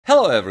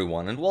Hello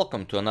everyone and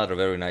welcome to another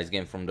very nice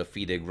game from the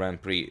FIDE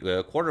Grand Prix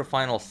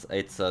quarterfinals.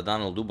 It's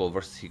Daniel Dubov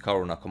versus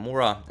Hikaru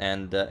Nakamura,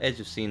 and as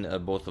you've seen,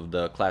 both of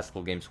the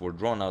classical games were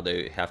drawn. Now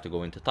they have to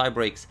go into tie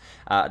breaks.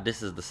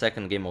 This is the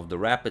second game of the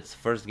Rapids.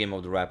 First game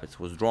of the Rapids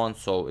was drawn,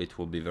 so it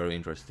will be very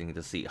interesting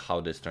to see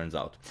how this turns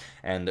out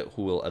and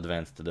who will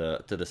advance to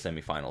the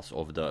semifinals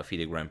of the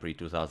FIDE Grand Prix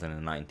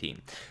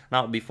 2019.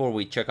 Now, before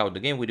we check out the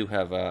game, we do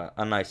have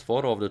a nice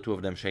photo of the two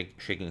of them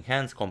shaking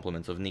hands,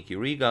 compliments of Niki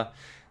Riga.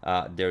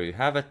 There you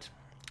have it,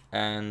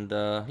 and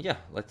yeah,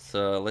 let's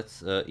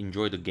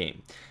enjoy the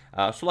game.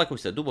 So like we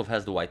said, Dubov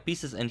has the white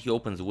pieces and he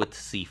opens with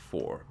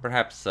c4,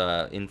 perhaps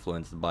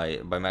influenced by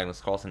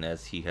Magnus Carlsen,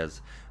 as he has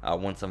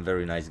won some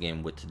very nice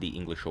game with the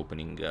English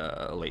opening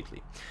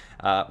lately.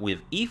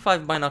 With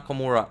e5 by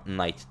Nakamura,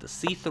 knight to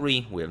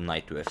c3, we have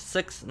knight to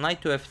f6,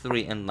 knight to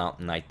f3, and now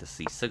knight to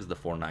c6, the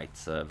four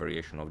knights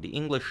variation of the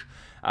English.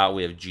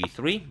 We have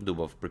g3,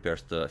 Dubov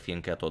prepares to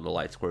fianchetto the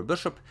light square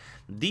bishop,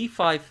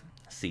 d5,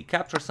 c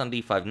captures on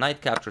d5,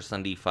 knight captures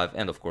on d5,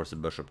 and of course a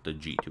bishop to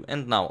g2,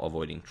 and now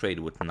avoiding trade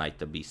with knight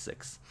to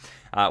b6.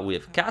 We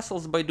have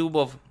castles by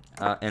Dubov,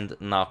 and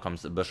now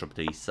comes bishop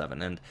to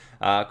e7, and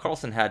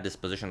Carlsen had this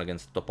position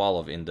against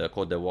Topalov in the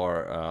Côte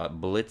d'Ivoire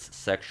Blitz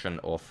section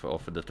of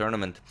the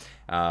tournament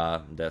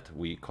that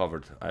we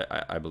covered,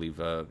 I believe,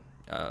 a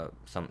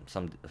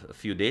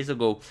few days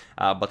ago,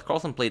 but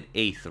Carlsen played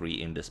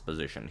a3 in this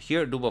position.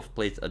 Here Dubov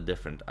plays a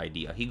different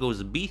idea. He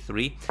goes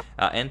b3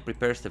 and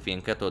prepares to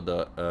fianchetto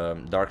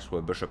the dark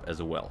square bishop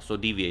as well, so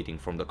deviating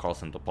from the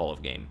Carlsen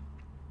Topalov game.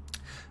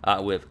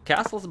 With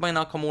castles by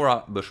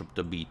Nakamura, bishop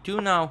to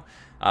b2 now,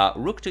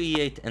 rook to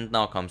e8, and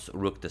now comes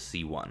rook to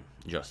c1,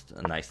 just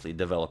nicely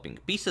developing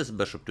pieces,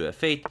 bishop to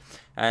f8,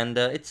 and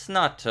it's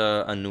not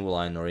a new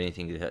line or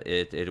anything.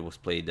 It was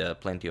played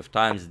plenty of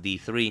times.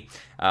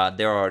 d3,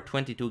 there are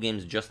 22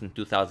 games just in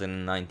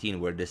 2019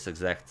 where this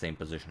exact same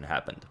position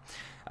happened.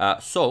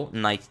 So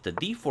knight to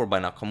d4 by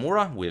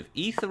Nakamura with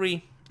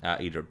e3,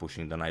 either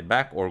pushing the knight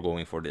back or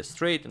going for this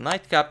straight.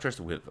 Knight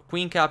captures with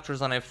queen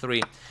captures on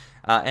f3,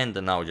 and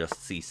now just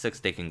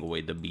c6, taking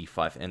away the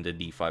b5 and the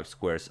d5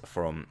 squares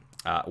from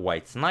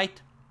white's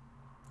knight.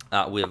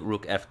 We have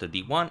rook f to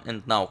d1,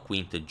 and now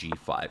queen to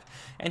g5.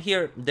 And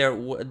here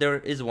there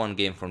is one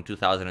game from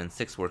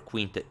 2006 where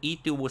queen to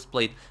e2 was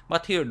played,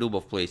 but here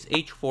Dubov plays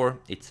h4.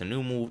 It's a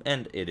new move,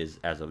 and it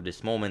is, as of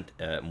this moment,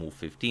 move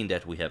 15,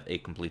 that we have a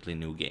completely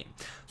new game.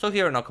 So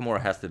here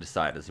Nakamura has to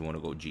decide, does he want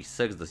to go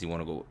g6, does he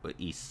want to go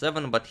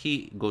e7, but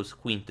he goes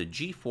queen to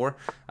g4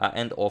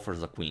 and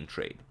offers a queen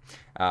trade.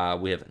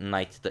 We have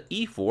knight to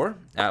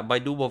e4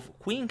 by Dubov,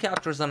 queen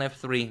captures on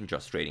f3,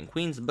 just trading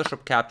queens,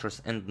 bishop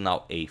captures, and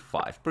now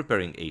a5,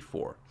 preparing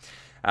a4.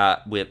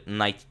 We have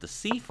knight to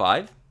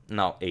c5,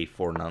 now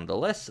a4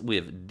 nonetheless. We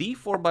have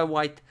d4 by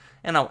white,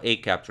 and now a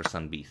captures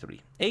on b3.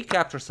 A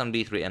captures on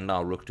b3, and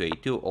now rook to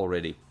a2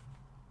 already.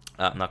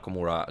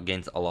 Nakamura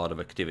gains a lot of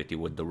activity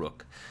with the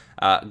rook.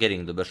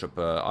 Getting the bishop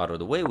out of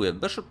the way, we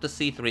have bishop to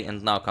c3,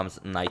 and now comes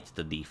knight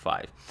to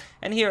d5.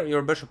 And here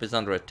your bishop is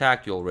under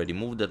attack. You already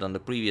moved it on the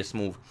previous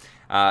move.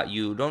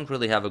 You don't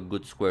really have a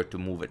good square to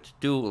move it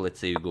to. Let's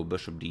say you go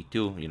bishop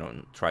d2, you know,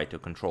 try to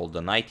control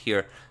the knight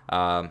here.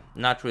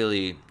 Not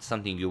really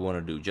something you want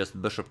to do.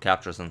 Just bishop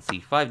captures on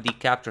c5, d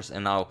captures,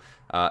 and now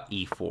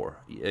e4.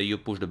 You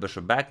push the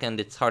bishop back, and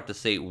it's hard to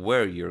say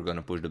where you're going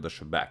to push the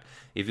bishop back.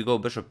 If you go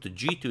bishop to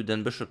g2,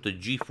 then bishop to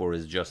g4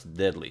 is just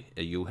deadly.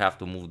 You have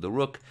to move the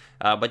rook,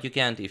 but you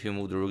can't. If you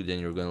move the rook, then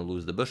you're going to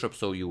lose the bishop,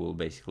 so you will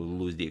basically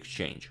lose the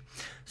exchange.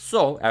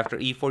 So after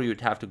e4,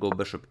 you'd have to go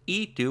bishop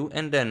e2,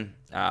 and then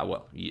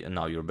well,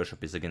 now your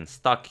bishop is again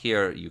stuck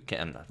here. You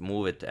cannot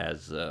move it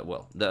as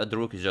well. The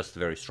rook is just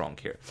very strong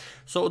here.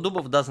 So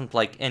Dubov doesn't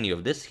like any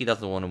of this. He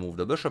doesn't want to move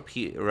the bishop.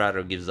 He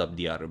rather gives up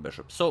the other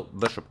bishop. So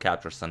bishop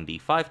captures on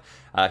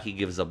d5. He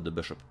gives up the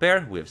bishop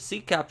pair. We have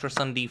c captures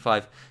on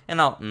d5, and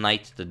now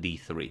knight to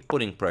d3,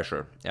 putting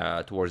pressure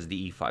towards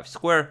the e5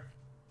 square.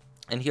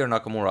 And here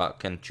Nakamura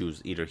can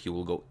choose, either he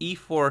will go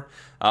e4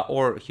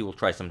 or he will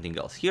try something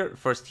else. Here,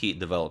 first he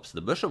develops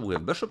the bishop. We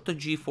have bishop to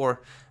g4,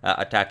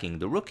 attacking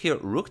the rook here,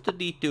 rook to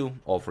d2,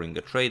 offering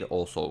a trade.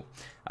 Also,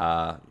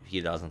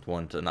 he doesn't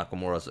want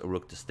Nakamura's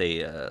rook to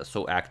stay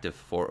so active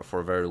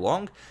for very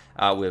long.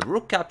 We have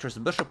rook captures,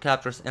 bishop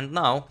captures, and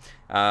now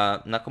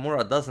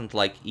Nakamura doesn't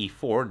like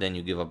e4. Then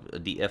you give up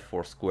the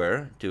f4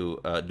 square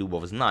to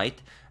Dubov's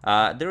knight.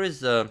 There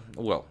is,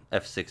 well,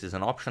 f6 is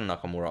an option.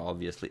 Nakamura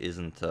obviously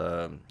isn't,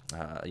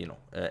 you know,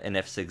 an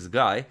f6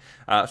 guy.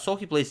 So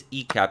he plays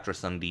e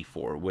captures on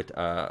d4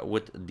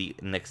 with the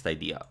next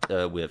idea.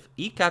 We have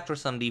e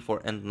captures on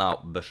d4, and now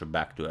bishop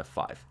back to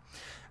f5.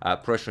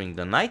 Pressuring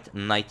the knight,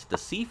 knight to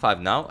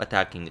c5 now,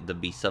 attacking the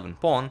b7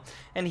 pawn,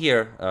 and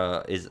here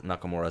is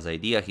Nakamura's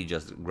idea. He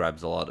just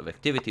grabs a lot of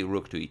activity.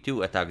 Rook to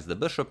e2, attacks the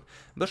bishop,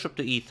 bishop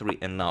to e3,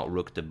 and now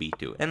rook to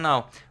b2. And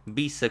now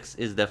b6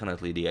 is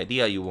definitely the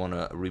idea. You want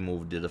to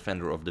remove the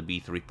defender of the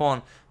b3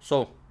 pawn,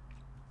 so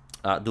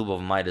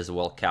Dubov might as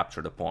well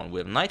capture the pawn. We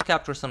have knight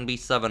captures on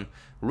b7,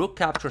 rook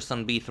captures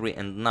on b3,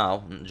 and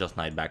now just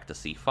knight back to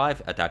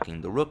c5,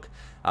 attacking the rook.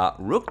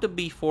 Rook to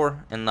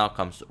b4, and now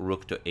comes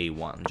rook to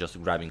a1,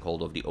 just grabbing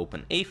hold of the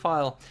open a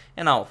file.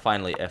 And now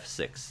finally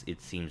f6.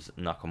 It seems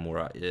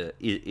Nakamura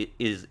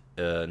is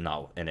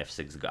now an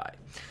f6 guy.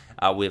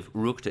 We have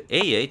rook to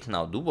a8.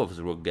 Now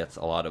Dubov's rook gets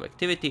a lot of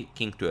activity.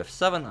 King to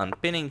f7,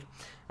 unpinning,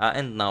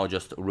 and now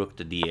just rook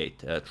to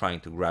d8,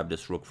 trying to grab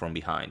this rook from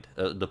behind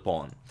the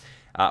pawn.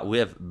 We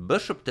have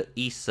bishop to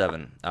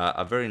e7,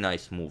 a very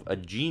nice move, a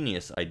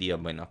genius idea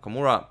by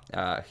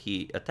Nakamura.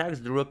 He attacks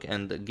the rook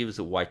and gives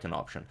white an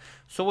option.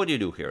 So what do you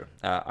do here?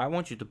 I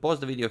want you to pause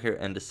the video here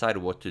and decide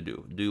what to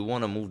do. Do you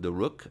want to move the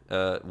rook?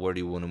 Where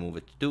do you want to move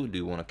it to? Do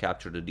you want to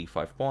capture the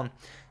d5 pawn?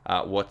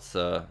 What's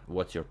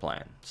your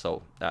plan?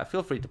 So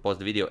feel free to pause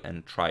the video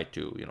and try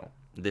to,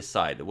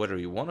 decide whether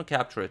you want to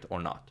capture it or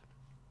not.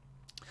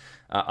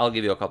 I'll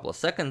give you a couple of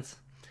seconds.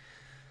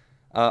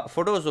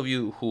 For those of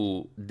you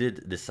who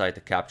did decide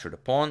to capture the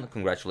pawn,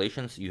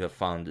 congratulations, you have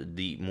found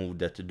the move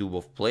that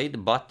Dubov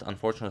played, but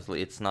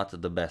unfortunately it's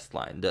not the best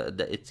line.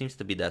 It seems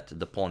to be that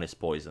the pawn is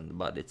poisoned,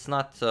 but it's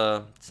not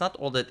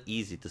all that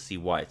easy to see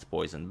why it's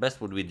poisoned.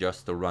 Best would be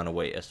just to run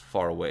away as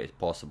far away as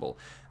possible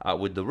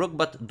with the rook,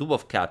 but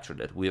Dubov captured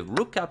it. We have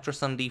rook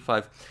captures on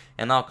d5,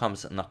 and now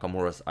comes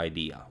Nakamura's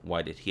idea.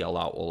 Why did he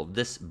allow all of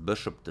this?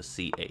 Bishop to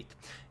c8.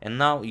 And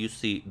now you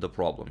see the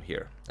problem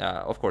here.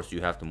 Of course,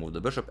 you have to move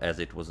the bishop as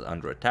it was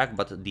under attack,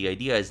 but the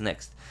idea is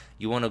next.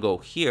 You want to go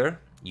here,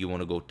 you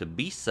want to go to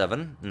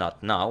b7,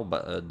 not now,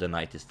 but the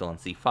knight is still on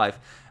c5,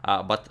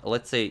 but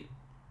let's say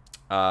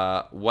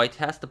white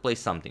has to play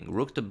something.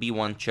 Rook to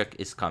b1 check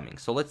is coming.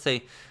 So let's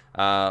say,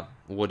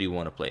 what do you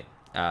want to play?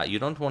 You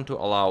don't want to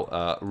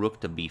allow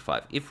rook to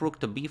b5. If rook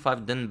to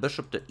b5, then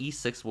bishop to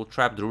e6 will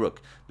trap the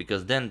rook,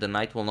 because then the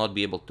knight will not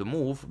be able to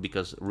move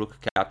because rook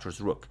captures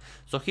rook.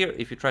 So here,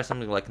 if you try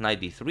something like knight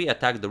d3,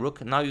 attack the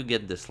rook, now you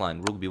get this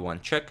line, rook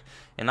b1 check,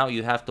 and now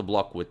you have to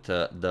block with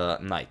the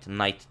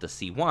knight to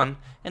c1,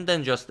 and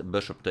then just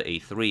bishop to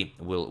a3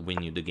 will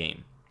win you the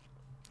game.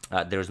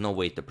 There's no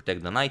way to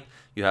protect the knight.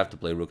 You have to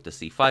play rook to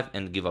c5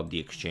 and give up the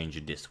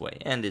exchange this way,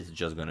 and it's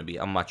just going to be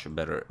a much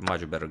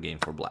better game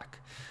for black.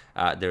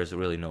 There's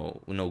really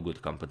no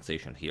good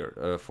compensation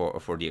here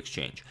for the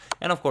exchange.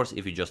 And of course,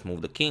 if you just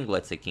move the king,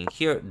 let's say king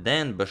here,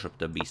 then bishop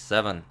to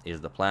b7 is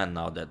the plan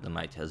now that the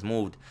knight has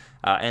moved,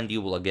 and you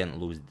will again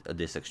lose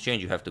this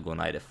exchange. You have to go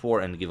knight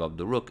f4 and give up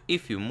the rook.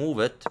 If you move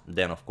it,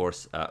 then of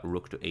course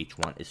rook to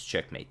h1 is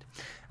checkmate.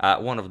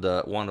 One of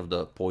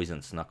the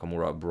poisons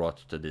Nakamura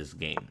brought to this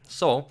game.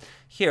 So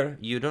here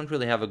you don't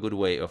really have a good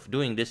way of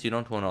doing this. You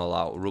don't want to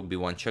allow rook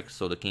b1 check,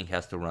 so the king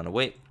has to run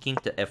away. King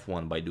to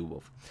f1 by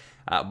Dubov.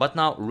 But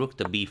now rook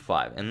to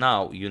b5, and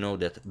now you know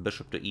that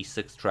bishop to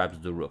e6 traps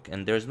the rook,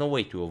 and there's no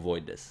way to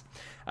avoid this.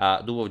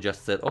 Dubov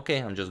just said, okay,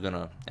 I'm just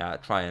gonna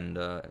try and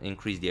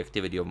increase the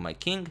activity of my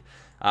king.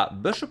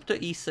 Bishop to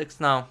e6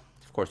 now.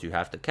 Of course, you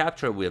have to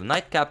capture. We have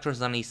knight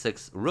captures on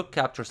e6, rook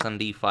captures on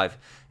d5,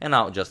 and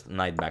now just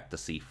knight back to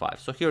c5.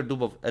 So here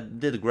Dubov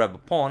did grab a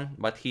pawn,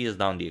 but he is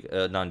down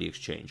the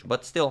exchange.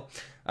 But still,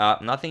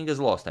 nothing is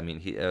lost. I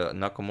mean,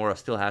 Nakamura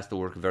still has to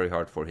work very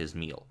hard for his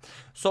meal.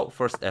 So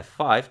first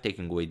f5,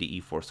 taking away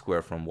the e4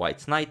 square from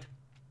white's knight,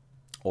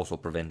 also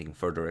preventing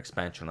further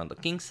expansion on the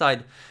king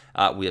side.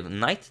 We have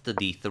knight to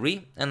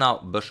d3, and now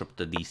bishop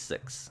to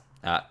d6.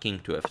 King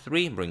to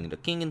f3, bringing the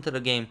king into the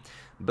game.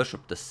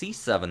 Bishop to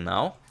c7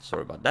 now,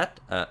 sorry about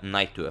that.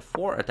 Knight to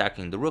f4,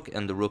 attacking the rook,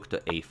 and the rook to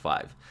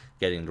a5,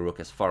 getting the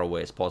rook as far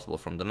away as possible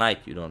from the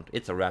knight.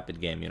 It's a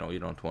rapid game, you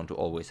don't want to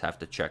always have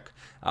to check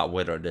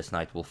whether this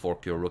knight will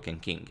fork your rook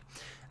and king.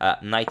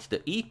 Knight to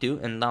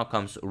e2, and now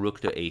comes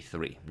rook to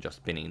a3,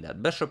 just pinning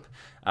that bishop.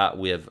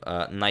 We have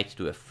knight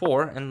to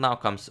f4, and now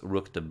comes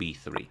rook to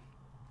b3.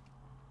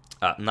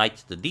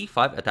 Knight to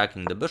d5,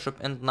 attacking the bishop,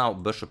 and now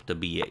bishop to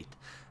b8.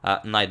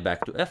 Knight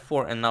back to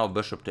f4, and now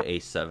bishop to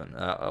a7,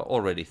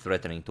 already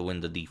threatening to win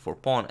the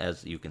d4 pawn,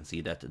 as you can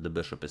see that the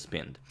bishop is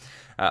pinned.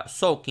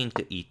 So king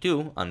to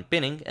e2,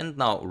 unpinning, and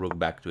now rook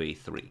back to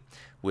a3.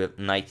 We have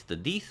knight to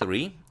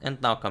d3, and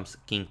now comes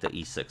king to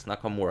e6.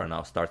 Nakamura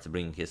now starts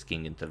bringing his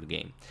king into the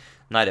game.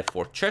 Knight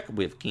f4 check,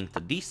 we have king to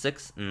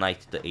d6,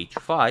 knight to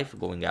h5,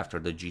 going after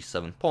the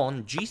g7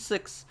 pawn,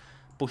 g6,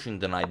 pushing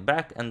the knight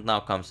back, and now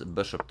comes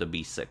bishop to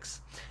b6.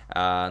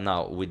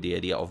 Now with the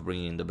idea of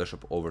bringing the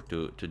bishop over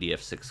to the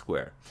f6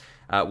 square.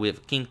 We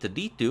have king to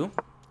d2,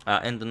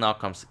 and now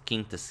comes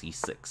king to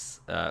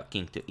c6.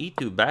 King to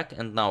e2 back,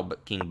 and now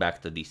king back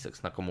to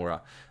d6.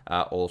 Nakamura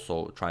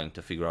also trying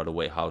to figure out a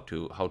way how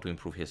to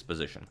improve his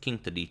position. King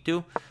to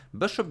d2,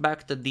 bishop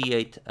back to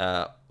d8.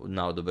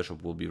 Now the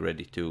bishop will be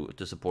ready to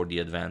support the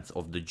advance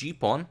of the g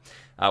pawn.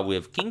 We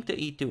have king to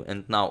e2,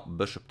 and now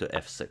bishop to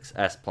f6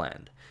 as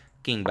planned.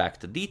 King back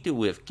to d2,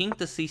 we have king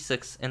to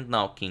c6, and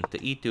now king to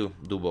e2.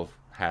 Dubov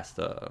has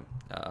to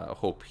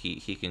hope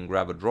he can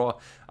grab a draw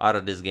out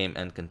of this game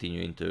and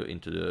continue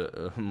into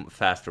the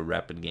faster,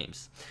 rapid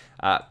games.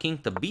 King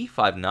to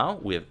b5 now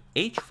with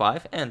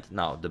h5, and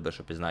now the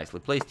bishop is nicely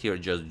placed here,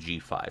 just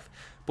g5.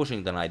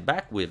 Pushing the knight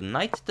back with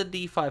knight to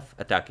d5,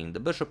 attacking the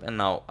bishop, and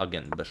now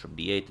again bishop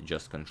d8,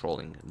 just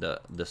controlling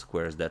the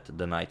squares that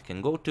the knight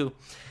can go to.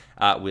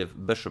 With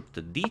bishop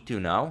to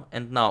d2 now,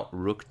 and now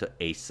rook to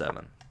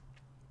a7.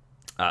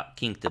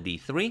 King to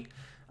d3,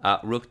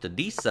 rook to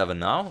d7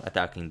 now,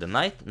 attacking the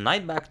knight,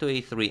 knight back to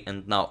a3,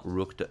 and now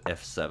rook to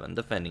f7,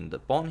 defending the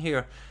pawn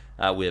here.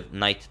 With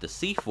knight to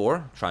c4,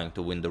 trying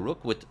to win the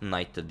rook with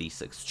knight to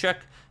d6 check,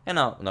 and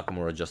now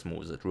Nakamura just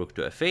moves it, rook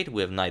to f8,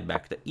 with knight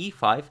back to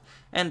e5,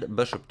 and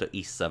bishop to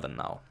e7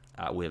 now,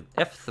 with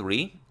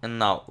f3, and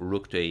now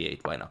rook to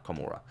a8 by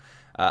Nakamura.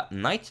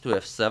 Knight to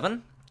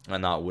f7,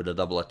 and now with a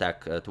double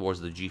attack towards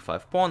the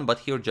g5 pawn, but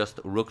here just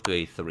rook to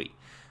a3.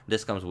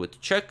 This comes with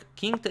check,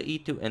 king to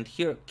e2, and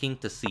here king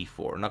to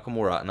c4.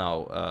 Nakamura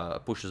now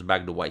pushes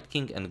back the white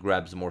king and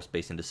grabs more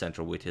space in the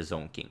center with his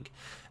own king.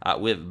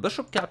 With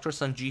bishop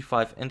captures on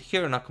g5, and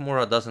here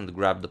Nakamura doesn't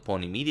grab the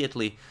pawn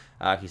immediately.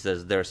 He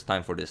says, there's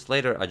time for this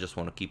later, I just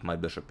want to keep my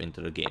bishop into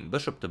the game.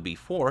 Bishop to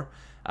b4,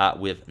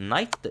 with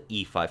knight to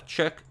e5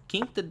 check,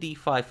 king to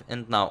d5,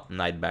 and now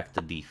knight back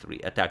to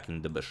d3,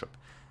 attacking the bishop.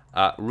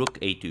 Rook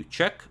a2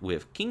 check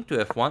with king to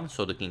f1,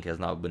 so the king has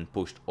now been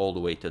pushed all the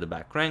way to the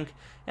back rank,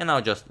 and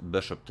now just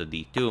bishop to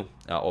d2,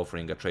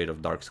 offering a trade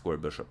of dark square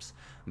bishops.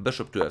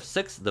 Bishop to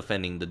f6,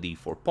 defending the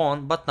d4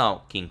 pawn, but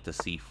now king to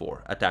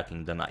c4,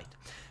 attacking the knight.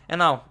 And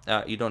now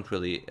you don't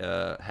really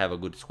have a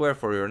good square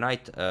for your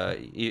knight.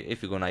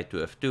 If you go knight to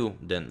f2,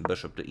 then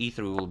bishop to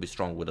e3 will be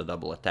strong with a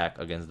double attack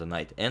against the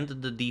knight and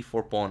the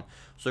d4 pawn,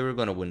 so you're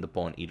going to win the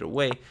pawn either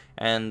way,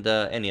 and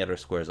any other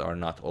squares are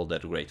not all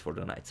that great for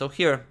the knight. So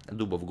here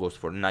Dubov goes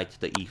for knight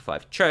to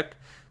e5 check,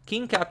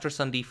 king captures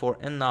on d4,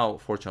 and now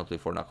fortunately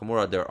for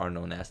Nakamura there are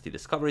no nasty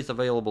discoveries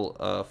available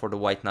for the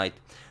white knight.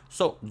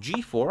 So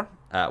g4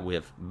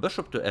 with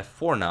bishop to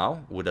f4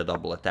 now with a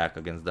double attack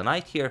against the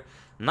knight here,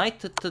 knight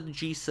to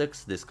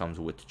g6, this comes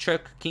with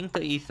check, king to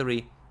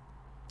e3,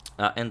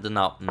 and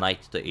now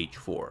knight to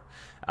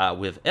h4.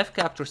 With f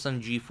captures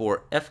on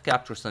g4, f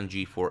captures on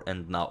g4,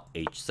 and now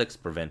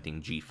h6,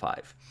 preventing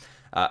g5.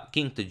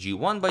 King to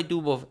g1 by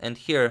Dubov, and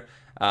here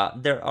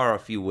there are a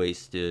few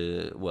ways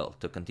to, well,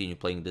 to continue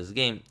playing this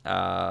game.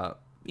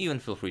 Even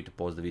feel free to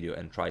pause the video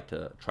and try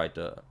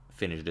to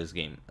finish this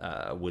game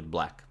with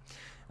black.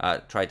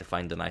 Try to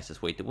find the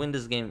nicest way to win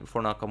this game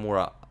for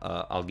Nakamura.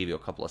 I'll give you a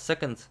couple of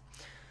seconds.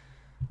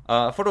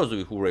 For those of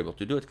you who were able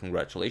to do it,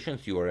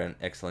 congratulations, you are an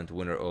excellent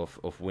winner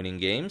of winning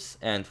games.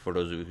 And for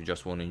those of you who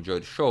just want to enjoy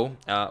the show,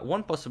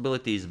 one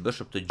possibility is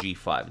bishop to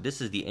g5. This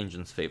is the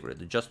engine's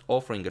favorite, just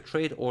offering a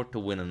trade or to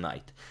win a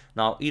knight.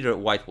 Now either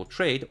white will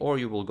trade or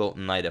you will go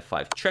knight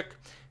f5 check,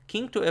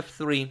 king to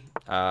f3,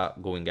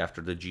 going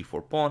after the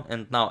g4 pawn,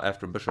 and now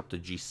after bishop to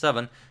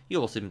g7,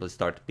 you will simply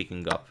start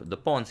picking up the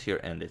pawns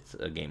here, and it's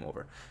game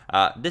over.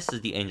 This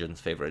is the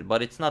engine's favorite,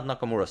 but it's not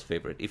Nakamura's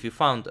favorite. If you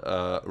found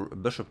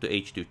bishop to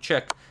h2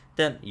 check,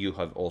 then you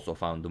have also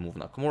found the move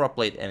Nakamura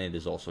played, and it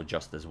is also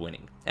just as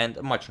winning,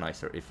 and much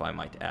nicer if I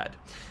might add.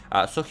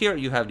 So here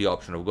you have the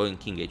option of going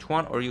king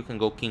h1, or you can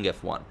go king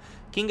f1.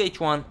 King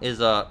h1 is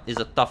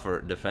a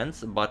tougher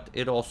defense, but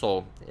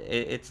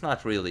it's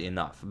not really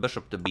enough.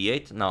 Bishop to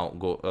b8 now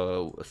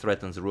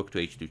threatens rook to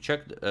h2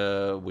 check,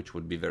 which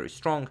would be very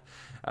strong.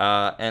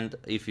 And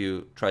if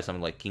you try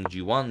something like king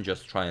g1,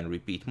 just try and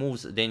repeat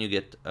moves, then you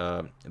get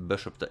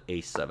bishop to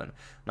a7.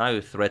 Now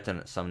you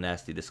threaten some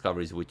nasty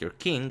discoveries with your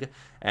king,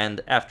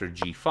 and after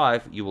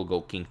g5 you will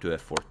go king to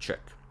f4 check.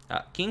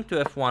 King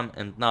to f1,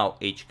 and now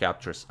h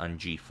captures on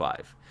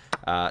g5.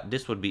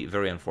 This would be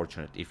very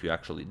unfortunate if you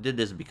actually did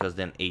this, because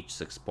then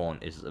h6 pawn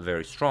is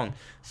very strong.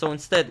 So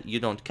instead you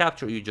don't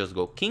capture, you just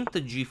go king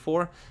to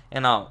g4,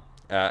 and now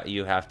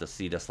you have to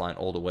see this line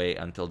all the way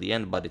until the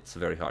end, but it's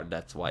very hard.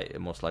 That's why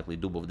most likely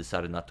Dubov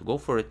decided not to go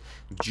for it.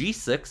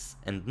 g6,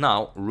 and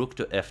now rook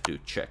to f2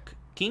 check.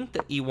 King to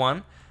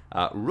e1,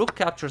 rook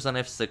captures on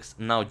f6,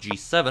 now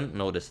g7.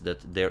 Notice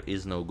that there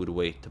is no good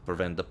way to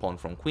prevent the pawn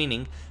from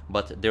queening,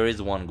 but there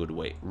is one good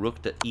way.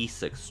 Rook to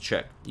e6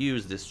 check. You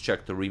use this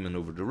check to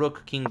remaneuver the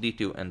rook, king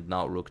d2, and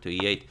now rook to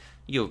e8.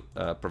 You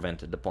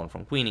prevented the pawn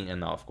from queening, and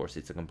now of course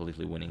it's a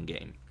completely winning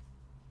game.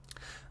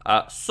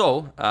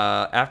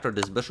 After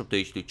this bishop to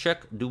h2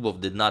 check,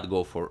 Dubov did not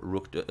go for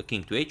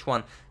king to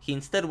h1. He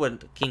instead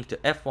went king to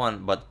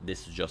f1, but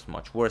this is just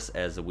much worse,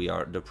 as we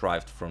are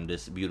deprived from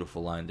this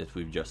beautiful line that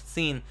we've just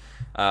seen.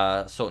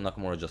 So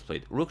Nakamura just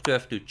played rook to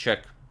f2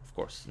 check. Of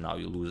course, now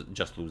you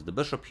just lose the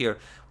bishop here.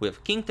 We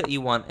have king to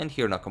e1, and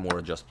here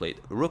Nakamura just played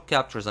rook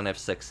captures on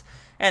f6.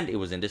 And it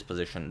was in this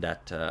position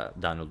that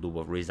Daniel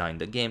Dubov resigned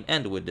the game,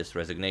 and with this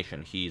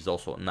resignation, he is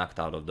also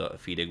knocked out of the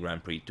FIDE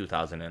Grand Prix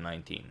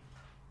 2019.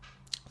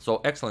 So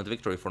excellent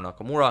victory for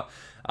Nakamura,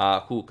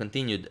 who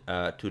continued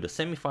to the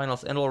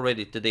semifinals, and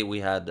already today we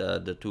had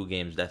the two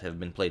games that have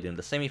been played in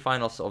the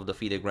semifinals of the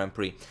FIDE Grand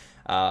Prix.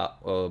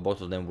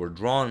 Both of them were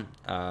drawn,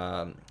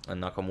 and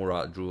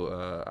Nakamura drew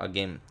a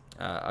game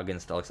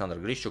against Alexander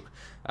Grishuk,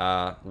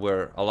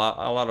 where a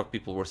lot of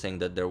people were saying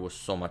that there was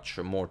so much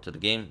more to the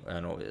game. I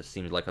know it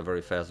seems like a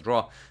very fast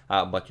draw,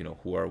 but you know,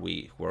 who are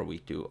we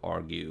to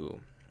argue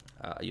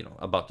you know,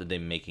 about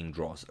them making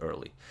draws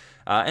early?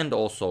 And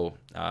also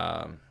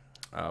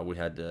we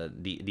had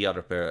the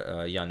other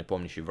pair, Jan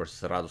Nepomniachtchi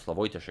versus Radoslav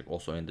Wojtaszek,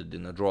 also ended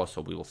in a draw,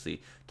 so we will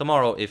see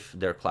tomorrow if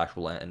their clash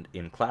will end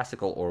in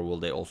classical or will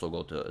they also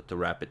go to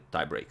rapid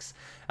tie breaks.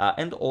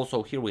 And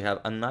also here we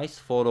have a nice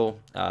photo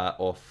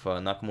of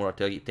Nakamura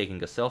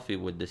taking a selfie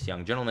with this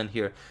young gentleman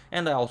here,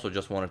 and I also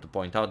just wanted to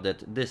point out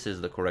that this is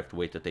the correct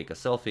way to take a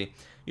selfie.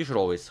 You should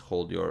always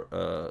hold your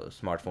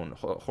smartphone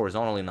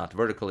horizontally, not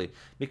vertically,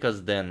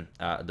 because then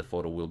the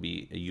photo will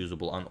be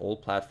usable on all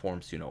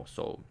platforms, you know,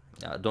 so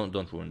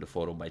don't ruin the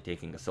photo by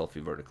taking a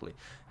selfie vertically.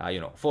 You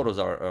know, photos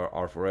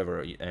are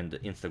forever, and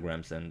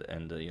Instagrams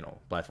and you know,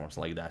 platforms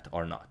like that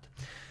are not.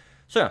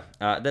 So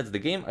yeah, that's the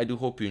game. I do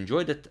hope you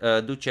enjoyed it.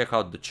 Do check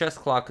out the chess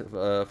clock.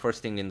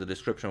 First thing in the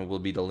description will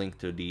be the link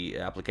to the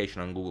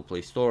application on Google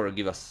Play Store.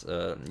 Give us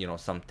you know,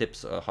 some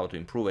tips how to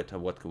improve it,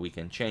 what we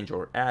can change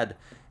or add,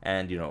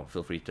 and you know,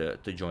 feel free to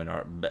join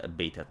our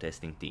beta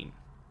testing team.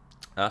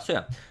 So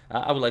yeah,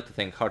 I would like to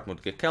thank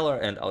Hartmut Keller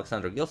and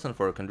Alexander Gilson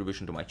for a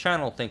contribution to my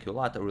channel. Thank you a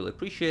lot, I really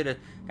appreciate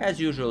it. As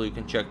usual, you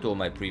can check 2 of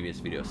my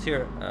previous videos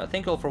here.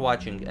 Thank you all for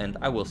watching, and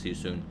I will see you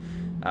soon.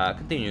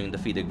 Continuing the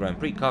FIDE Grand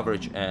Prix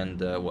coverage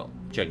and, well,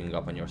 checking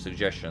up on your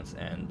suggestions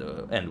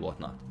and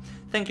whatnot.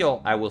 Thank you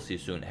all, I will see you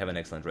soon. Have an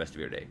excellent rest of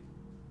your day.